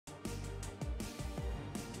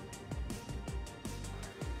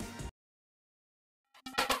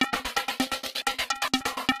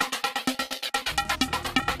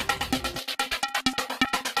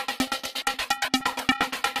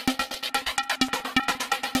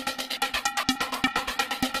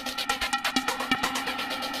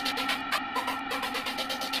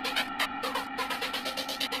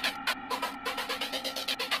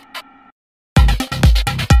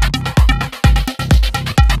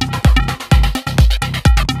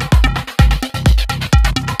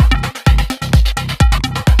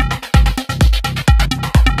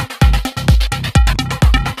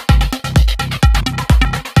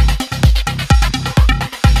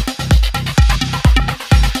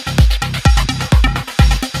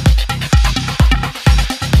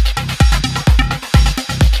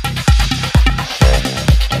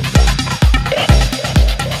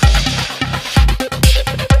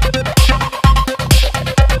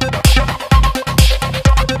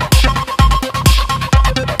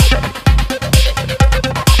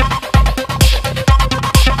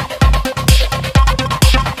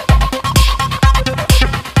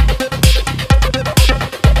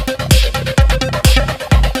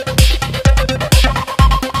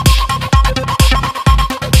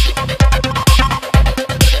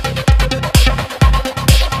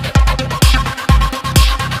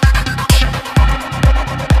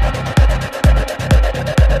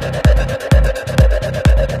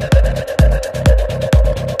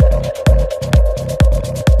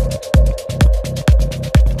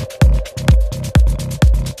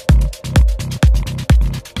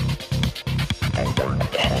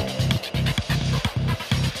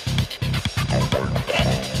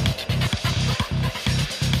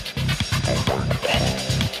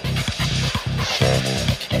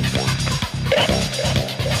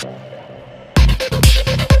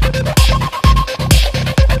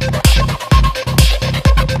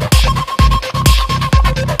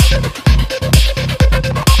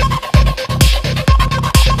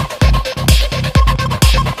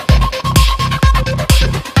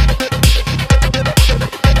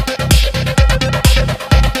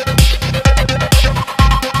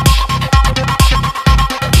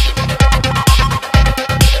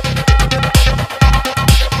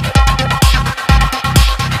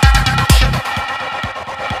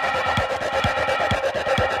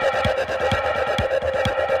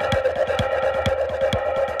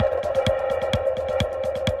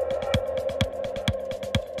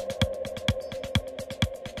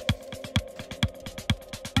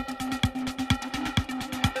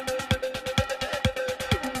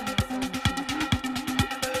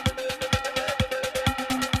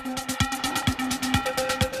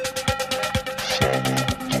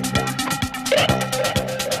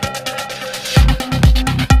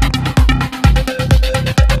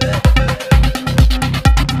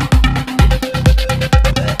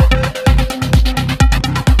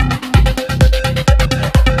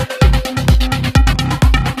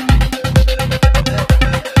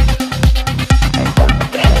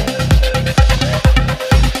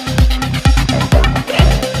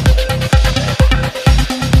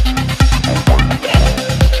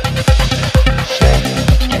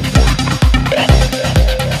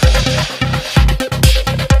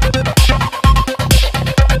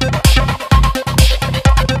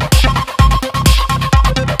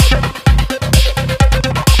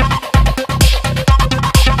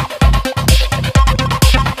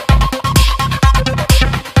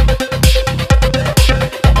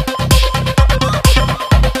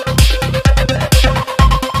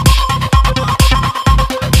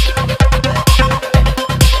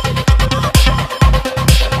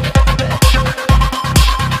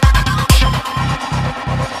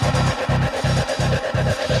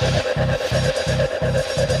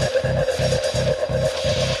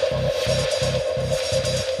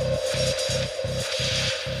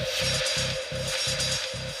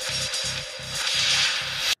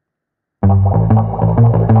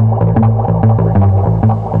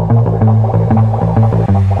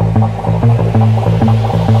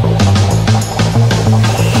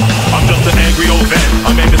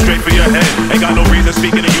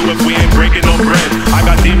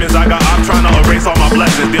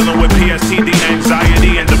lessons. Dealing with PSTD,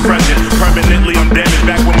 anxiety, and depression. Permanently I'm damaged.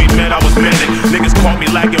 Back when we met, I was manic. Niggas caught me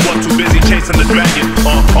lacking, was too busy chasing the dragon.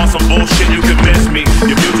 On some bullshit, you can miss me.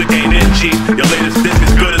 Your music ain't in cheap. Your latest disc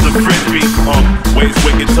is good as a frisbee. Ways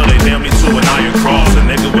wicked till they nail me to an iron cross. A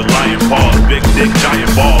nigga with lion paws, big dick, giant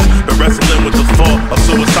balls. Been wrestling with the thought of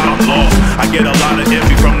suicide, I'm lost. I get a lot of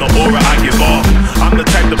envy from the aura I give off. I'm the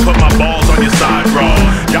type to put my balls on your side, bro.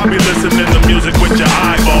 Y'all be listening to music with your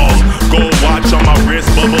eyeballs. Gold watch on my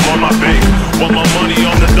wrist, bubble on my bank. Want my money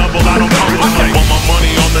on the double, I don't come for play. Want my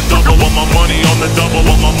money on the double, want my money on the double,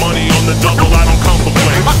 want my money on the double, I don't come for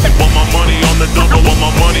play. Want my money on the double, want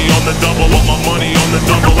my money on the double, want my money on the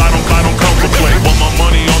double, I don't come for play. Want my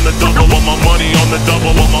money on the double, want my money on the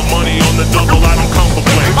double, want my money on the double, I don't come for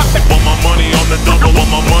play. Want my money on the double,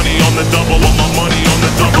 want my money on the double, want my money on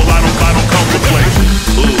the double, I don't come for play.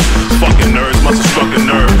 Ooh, fucking nerds must have struck a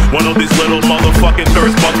nerve. One of these little motherfucking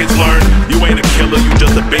thirst buckets learn. You ain't a killer, you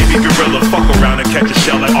just a baby gorilla. Fuck around and catch a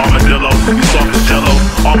shell like armadillo. You soft as jello,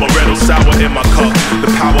 amaretto sour in my cup.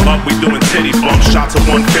 The power up, we doing titty bumps. Shots of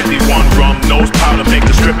 151 rum, nose powder make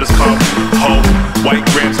the strippers come. Ho, white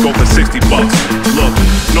grams go for 60 bucks. Look,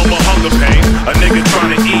 no more hunger pain. A nigga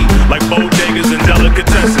trying to eat like bodegas and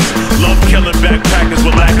delicatessens. Love killing backpackers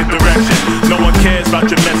with lack of direction. No one cares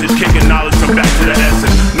about your message, kicking knowledge from back to the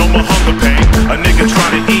essence. No more hunger pain. A nigga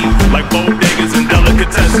trying to eat like bodegas and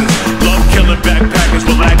delicatessens. Love killing backpackers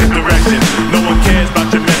with lack of direction. No one cares about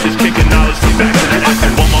your message, kicking knowledge from back to the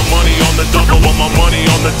essence. Want my money on the double, want my money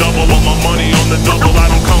on the double, want my money on the double, I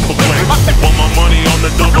don't come for play. Want my money on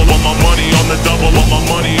the double, want my money on the double, want my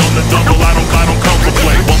money on the double, I don't come for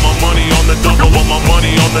play. Want my money on the double, want my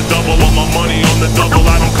money on the double, want my money on the double,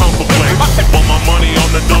 I don't come for play. Want my money on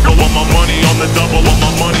the double, want my money on the double, want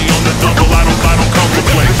my money on the double, I don't come for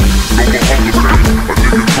play.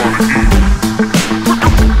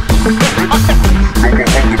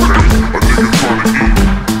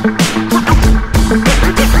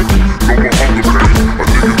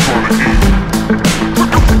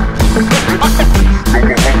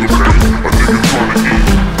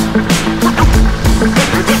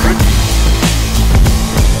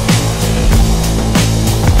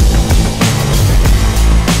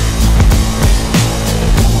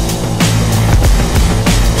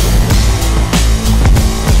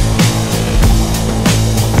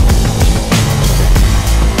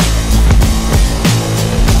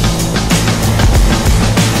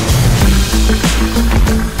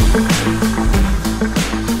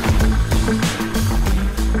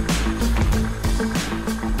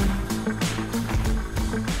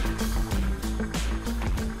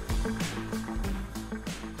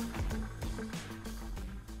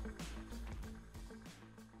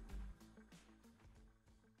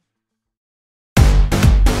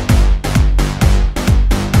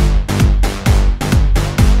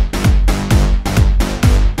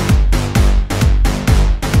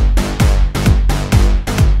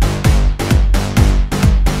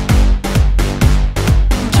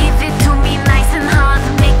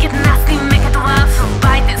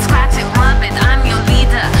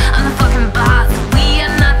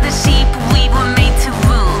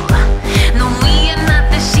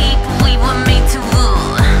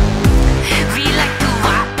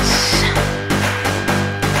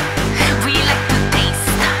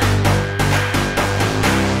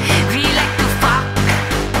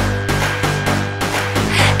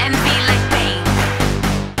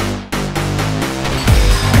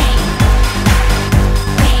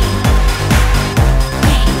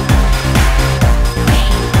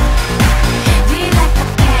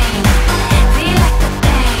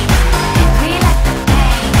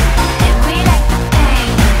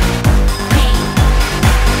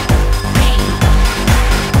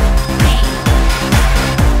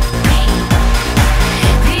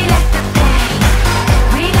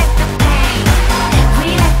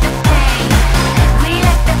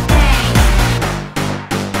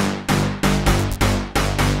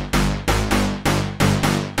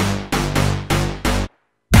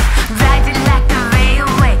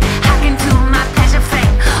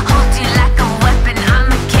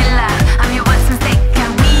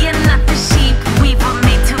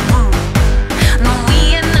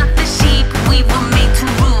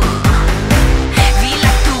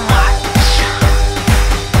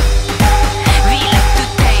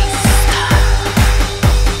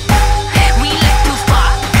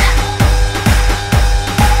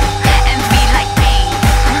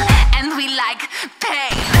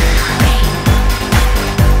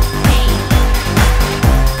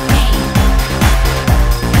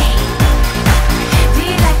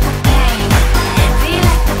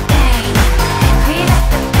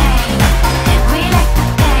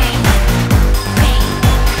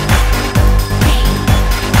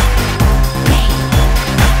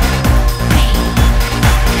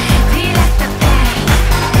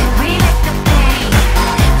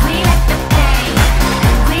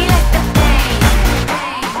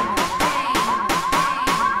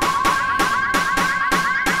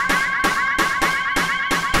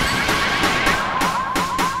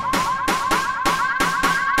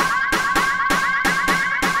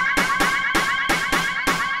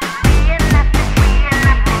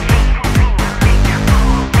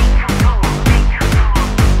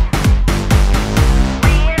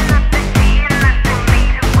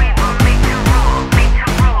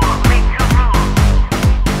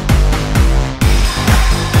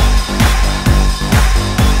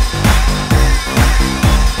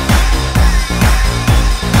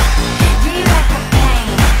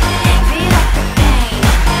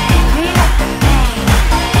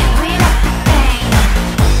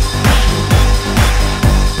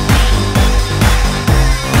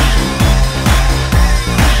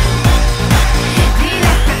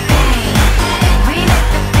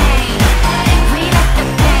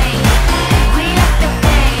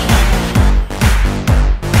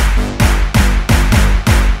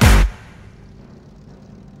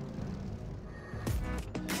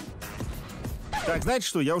 Так, знаете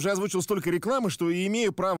что, я уже озвучил столько рекламы, что и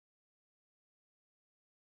имею право...